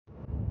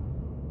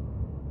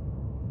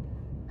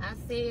I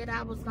said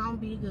I was gonna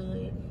be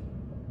good,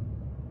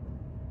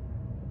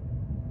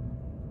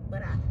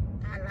 but I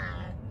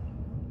lied.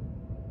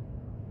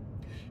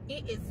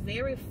 It is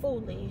very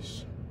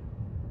foolish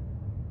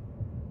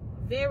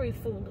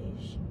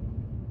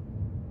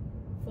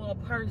for a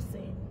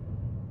person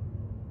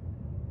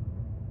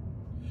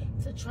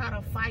to try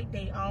to fight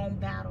their own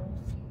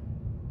battles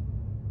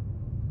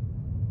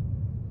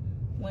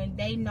when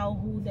they know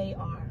who they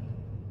are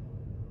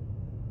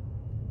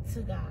to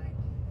God.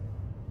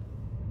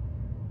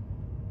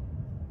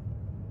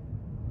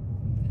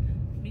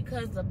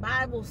 Because the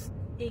Bible,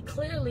 it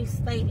clearly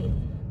stated,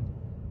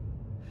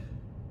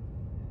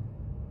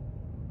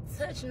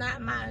 touch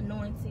not my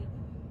anointed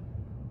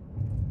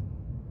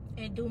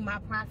and do my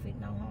prophet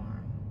no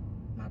harm.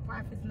 My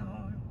prophets no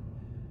harm.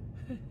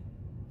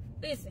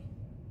 Listen.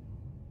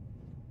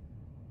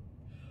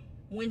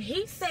 When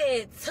he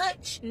said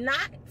touch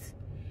not,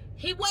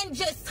 he wasn't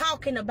just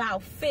talking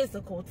about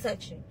physical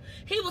touching.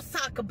 He was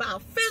talking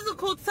about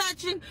physical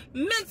touching,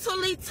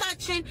 mentally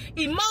touching,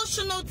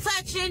 emotional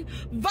touching,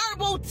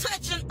 verbal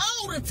touching,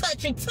 all the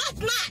touching. Touch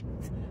not.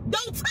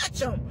 Don't touch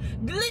them.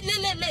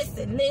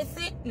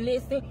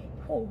 Listen.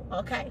 Ooh,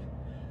 okay.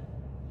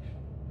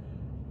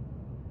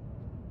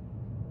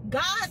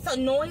 God's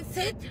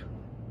anointed,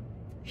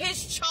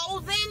 his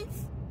chosen,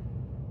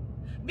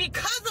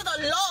 because of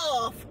the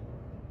love.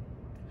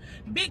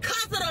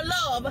 Because of the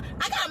love,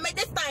 I gotta make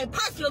this thing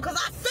personal because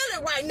I feel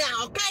it right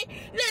now, okay?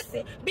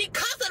 Listen,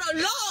 because of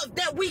the love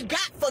that we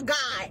got for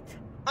God,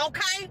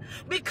 okay?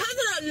 Because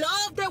of the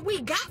love that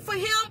we got for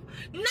him,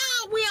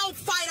 now we don't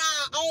fight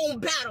our own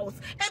battles.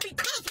 And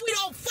because we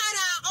don't fight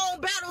our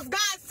own battles,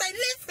 God say,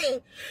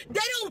 listen,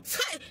 they don't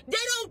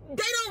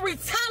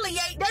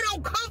retaliate, they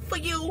don't come for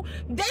you,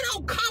 they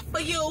don't come for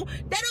you,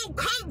 they don't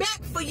come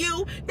back for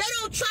you, they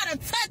don't try to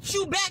touch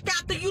you back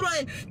after you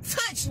done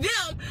touch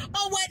them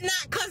or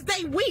whatnot because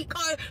they weak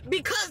or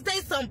because they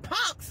some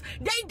punks.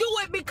 They do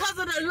it because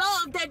of the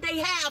love that they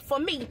have for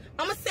me.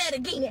 I'm gonna say it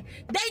again.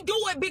 They do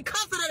it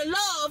because of the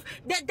love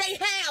that they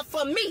have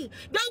for me.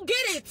 Don't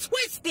get it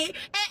twisted.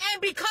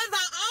 And because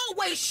I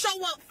always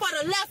show up for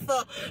the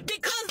lesser,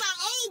 because I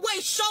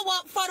always show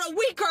up for the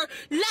weaker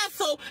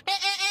lesser,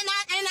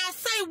 and I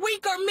say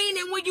weaker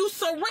meaning when you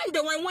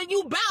surrender and when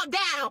you bow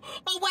down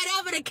or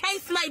whatever the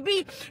case may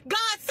be,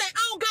 God said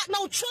I don't got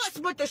no choice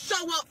but to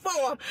show up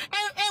for him.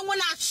 And when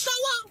I show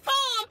up for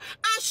him,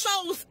 I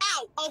shows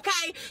out,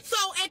 okay? So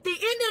at the end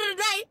of the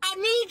day, I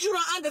need you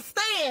to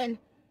understand,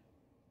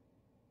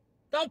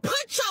 don't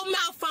put your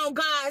mouth on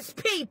God's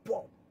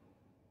people.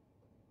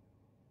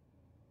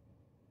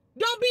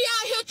 Don't be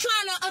out here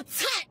trying to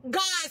attack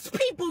God's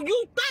people.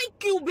 You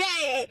think you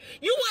bad.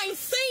 You ain't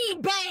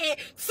seen bad.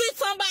 See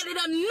somebody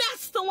that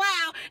messed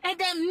around and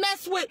then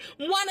mess with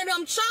one of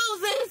them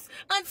chosens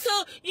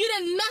until you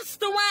done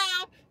messed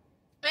around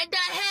and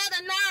that had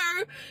a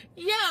nerve.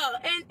 Yeah,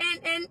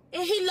 and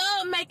he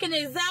loved making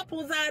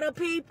examples out of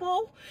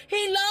people.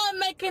 He loved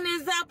making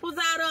examples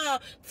out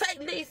of,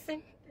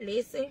 listen.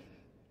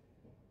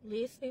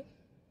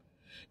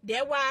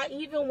 That's why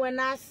even when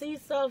I see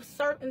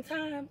certain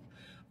times,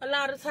 a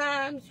lot of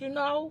times, you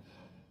know,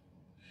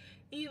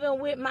 even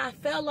with my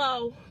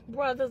fellow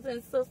brothers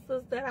and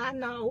sisters that I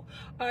know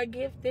are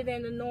gifted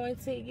and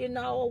anointed, you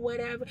know, or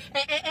whatever.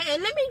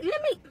 And let me,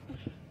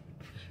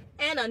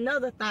 and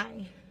another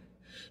thing,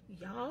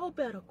 y'all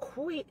better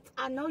quit.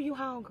 I know you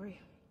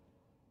hungry.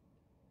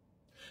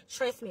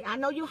 Trust me, I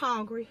know you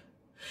hungry.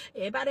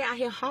 Everybody out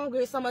here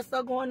hungry. So much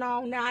stuff going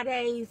on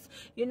nowadays.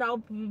 You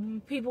know,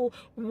 people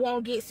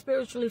won't get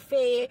spiritually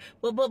fed.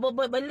 But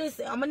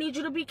listen, I'm gonna need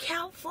you to be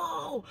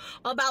careful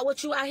about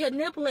what you out here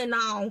nibbling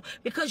on,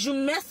 because you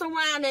mess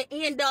around and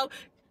end up,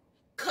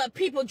 cause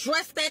people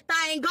dress that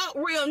thing up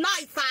real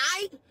nice,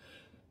 alright?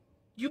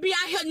 You be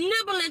out here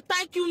nibbling,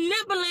 think you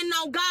nibbling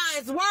on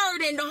God's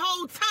word, and the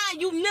whole time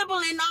you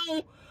nibbling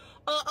on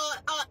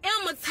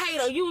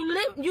imitator. You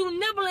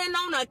nibbling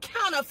on a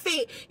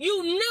counterfeit.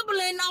 You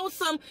nibbling on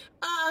some,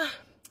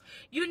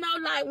 you know,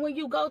 like when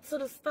you go to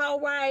the store,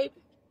 right?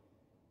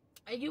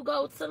 And you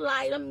go to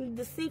like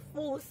the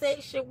seafood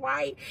section,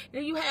 right?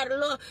 Then you had a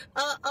little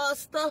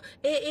stuff.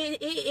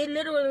 It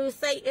literally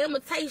say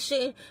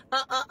imitation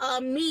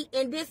meat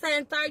and this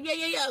and third.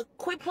 Yeah.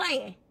 Quit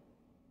playing.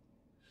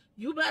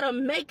 You better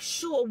make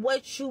sure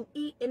what you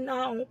eating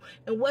on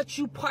and what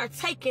you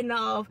partaking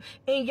of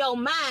in your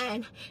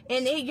mind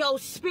and in your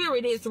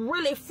spirit is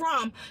really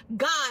from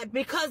God.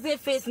 Because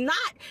if it's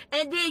not,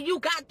 and then you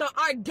got the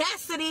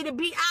audacity to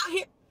be out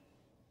here.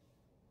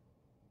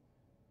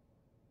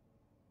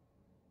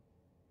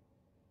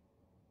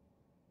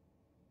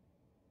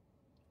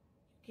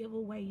 Give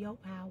away your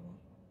power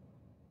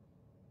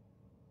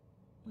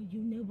when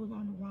you nibble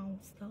on the wrong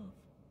stuff.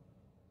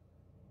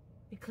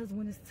 Because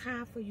when it's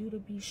time for you to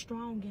be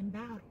strong in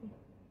battle,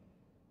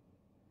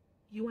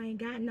 you ain't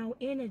got no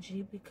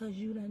energy because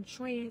you done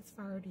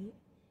transferred it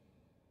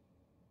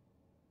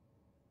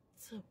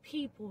to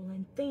people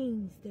and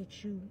things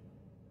that you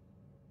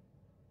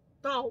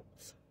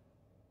thought.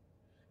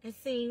 And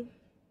see,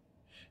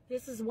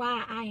 This is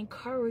why I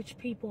encourage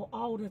people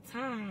all the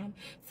time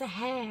to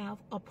have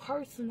a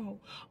personal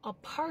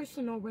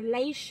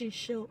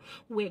relationship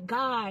with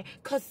God.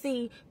 Because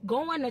see,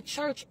 going to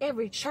church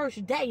every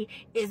church day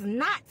is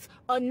not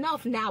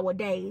enough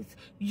nowadays.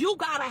 You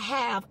got to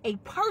have a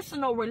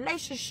personal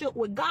relationship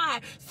with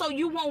God so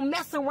you won't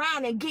mess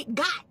around and get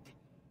got.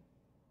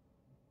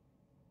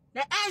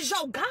 Now, as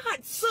your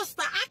God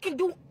sister, I can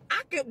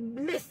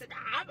listen.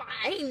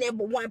 I ain't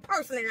never one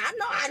person, and I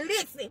know I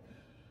listen.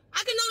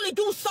 I can only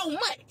do so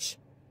much.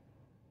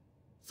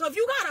 So if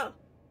you got a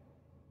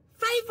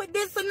favorite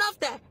this enough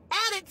to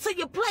add it to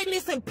your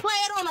playlist and play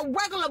it on a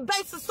regular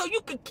basis so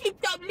you can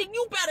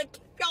you better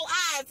keep your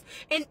eyes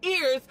and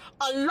ears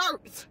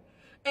alert.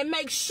 And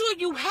make sure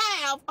you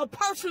have a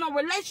personal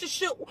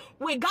relationship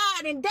with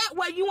God, and that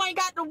way you ain't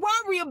got to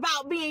worry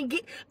about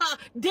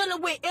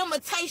dealing with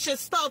imitation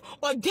stuff,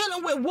 or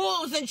dealing with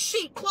wolves and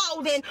sheep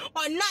clothing,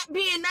 or not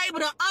being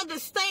able to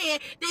understand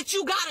that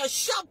you got a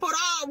shepherd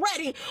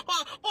already,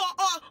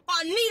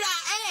 or need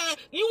I add,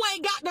 you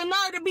ain't got the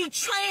nerve to be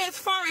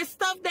transferring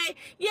stuff that,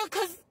 yeah,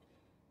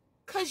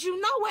 cause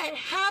you know what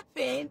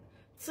happened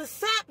to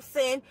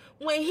Samson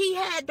when he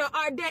had the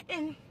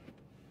ordained.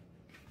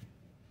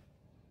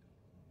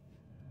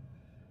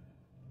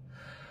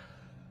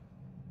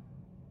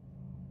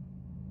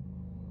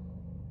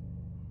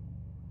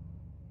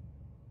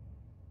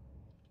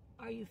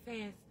 Are you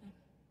fasting?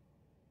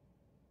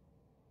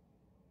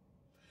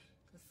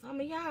 Because some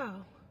of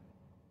y'all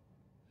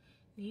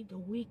need to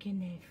weaken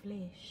that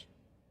flesh.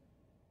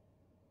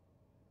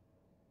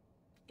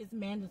 It's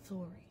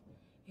mandatory.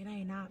 It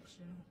ain't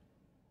optional.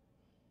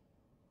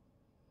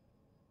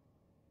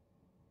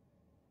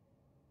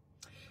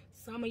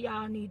 Some of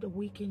y'all need to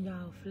weaken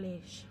y'all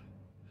flesh.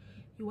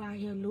 You out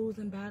here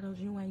losing battles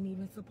you ain't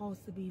even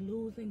supposed to be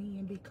losing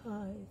in,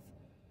 because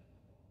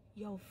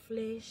your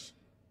flesh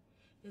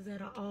is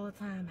at an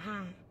all-time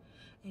high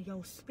and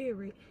your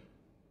spirit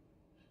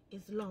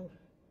is low.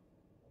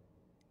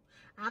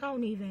 I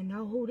don't even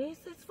know who this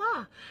is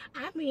for.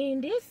 I mean,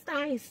 this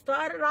thing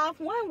started off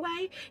one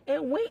way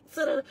and went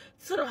to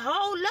the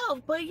whole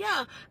left. But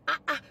yeah,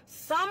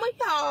 some of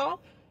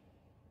y'all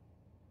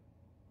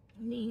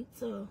need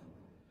to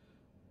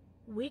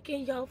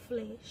weaken your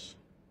flesh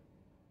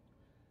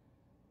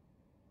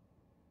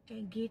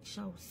and get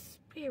your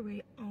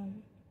spirit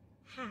on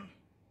high.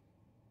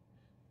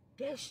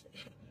 That's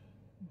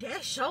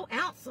your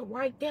answer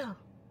right there.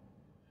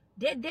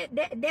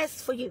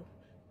 That's for you.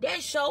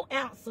 That's your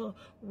answer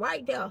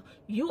right there.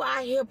 You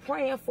out here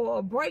praying for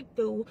a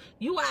breakthrough.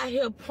 You out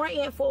here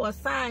praying for a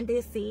sign.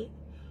 That's it.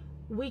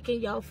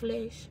 Weaken your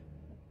flesh.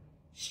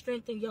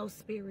 Strengthen your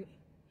spirit.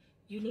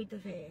 You need to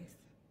fast.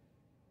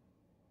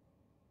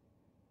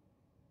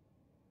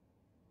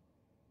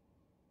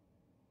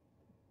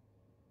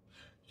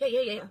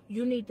 Yeah.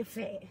 You need to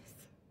fast.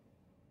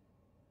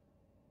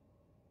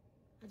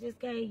 I just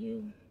gave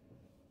you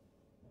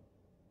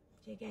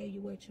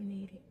what you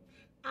needed.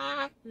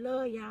 I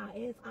love y'all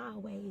as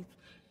always.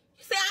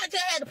 You see, I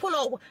just had to pull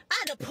over. I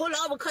had to pull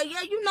over because,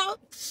 yeah, you know,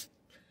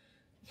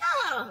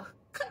 yeah,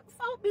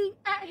 folk be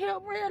out here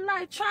real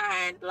life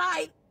trying,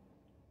 like,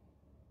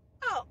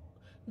 oh,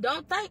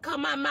 don't think cause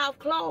my mouth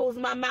closed.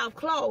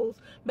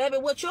 Baby,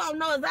 what you don't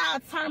know is I'll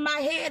turn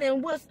my head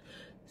and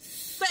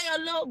say a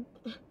little,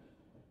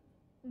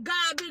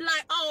 God be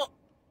like, oh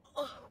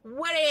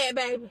what at,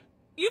 baby?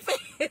 You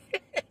feel?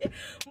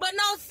 But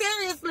no,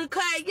 seriously,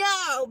 cause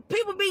yo,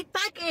 people be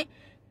thinking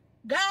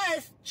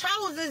God's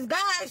chosen,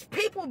 God's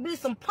people be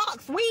some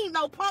punks. We ain't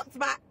no punks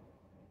by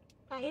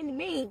any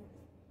means.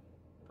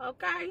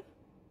 Okay?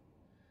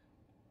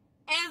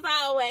 As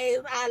always,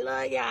 I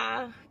love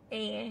y'all,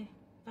 and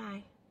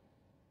bye.